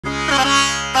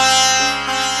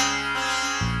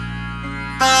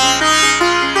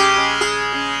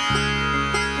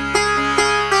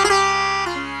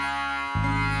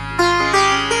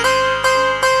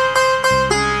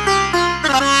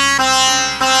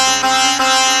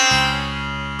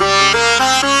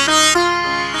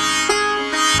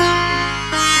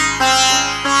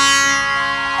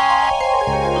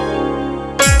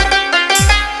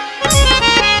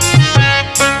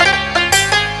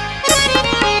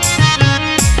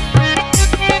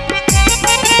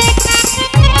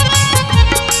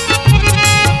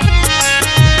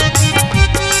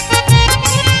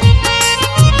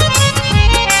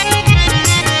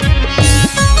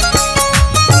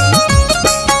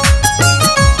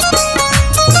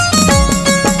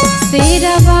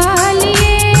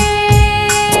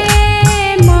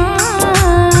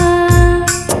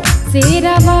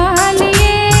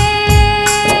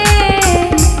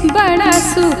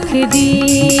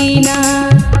दीना।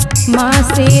 माँ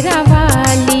शेरा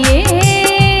वालिए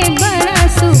बड़ा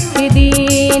सुख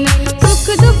दीना। सुख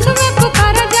दुख में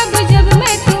पुकारा जब जब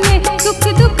मैं तुम्हें, सुख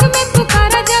दुख में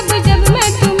पुकारा जब जब मैं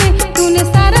तुम्हें, तूने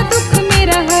सारा दुख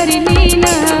मेरा हर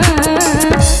लीना।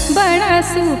 बड़ा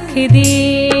सुख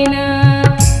दीना।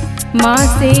 माँ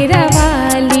शेरा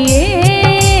वालिए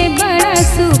बड़ा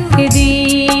सुख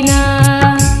दीना।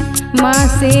 माँ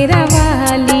शेरा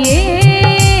वालिए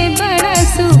बड़ा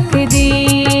सुख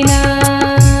दीना।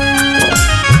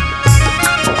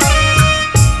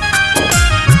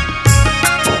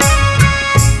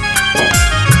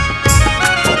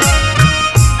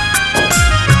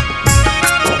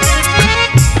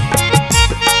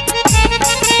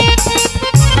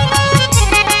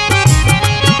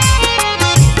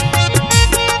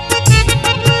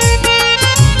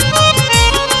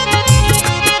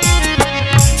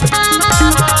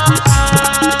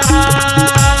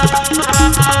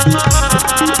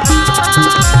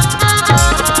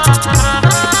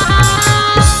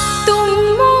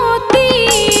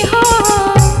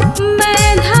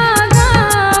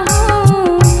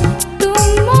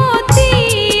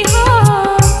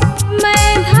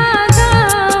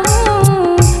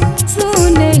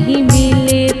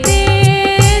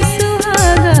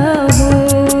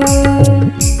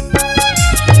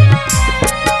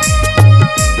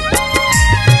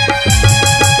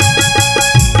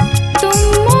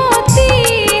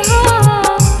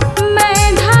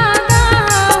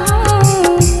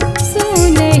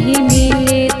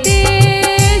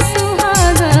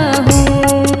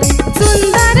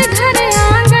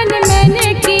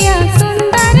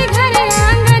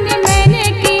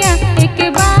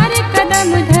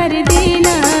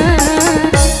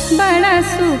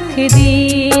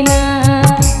 दीना।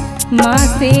 माँ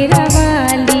शेरा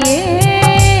वालिए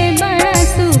बड़ा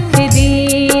सुख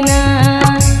दीना।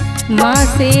 माँ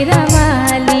शेरा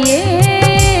वालिए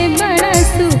बड़ा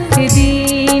सुख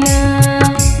दीना।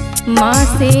 माँ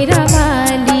शेरा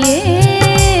वालिए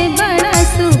बड़ा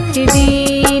सुख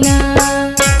दीना।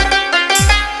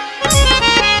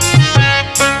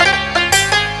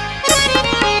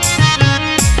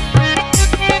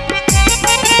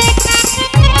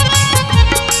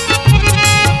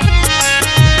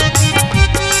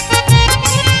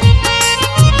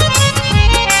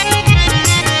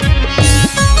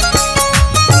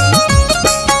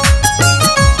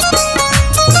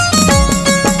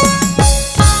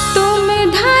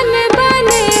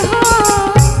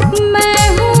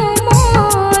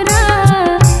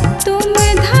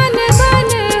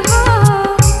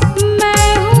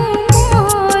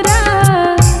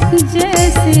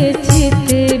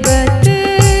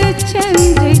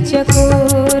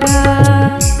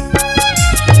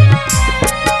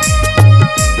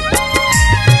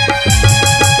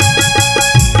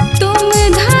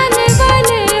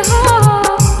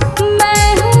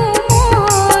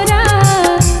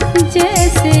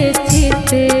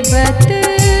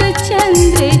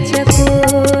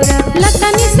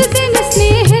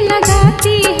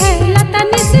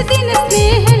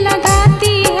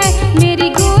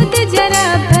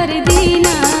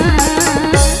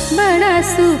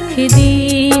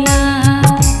 दीना।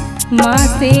 माँ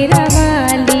शेरा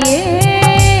वालिए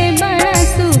बड़ा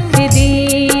सुख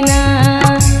दीना।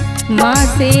 माँ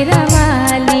शेरा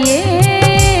वालिए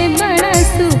बड़ा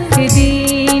सुख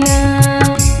दीना।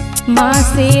 माँ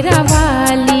शेरा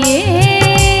वालिए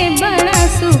बड़ा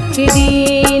सुख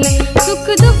दीना। सुख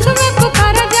दुख में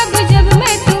पुकारा जब जब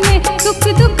मैं तुम्हें, सुख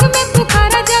दुख में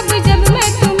पुकारा जब जब मैं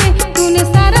तुम्हें, तूने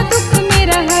सारा दुख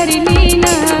मेरा हर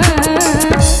लीना।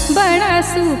 बड़ा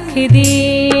सुख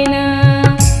दीना।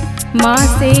 माँ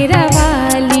शेरा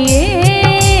वालिए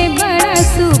बड़ा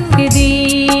सुख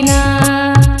दीना।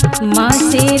 माँ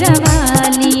शेरा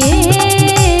वालिए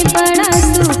बड़ा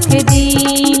सुख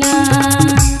दीना।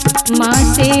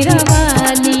 माँ शेरा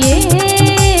वालिए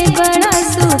बड़ा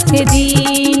सुख दीना।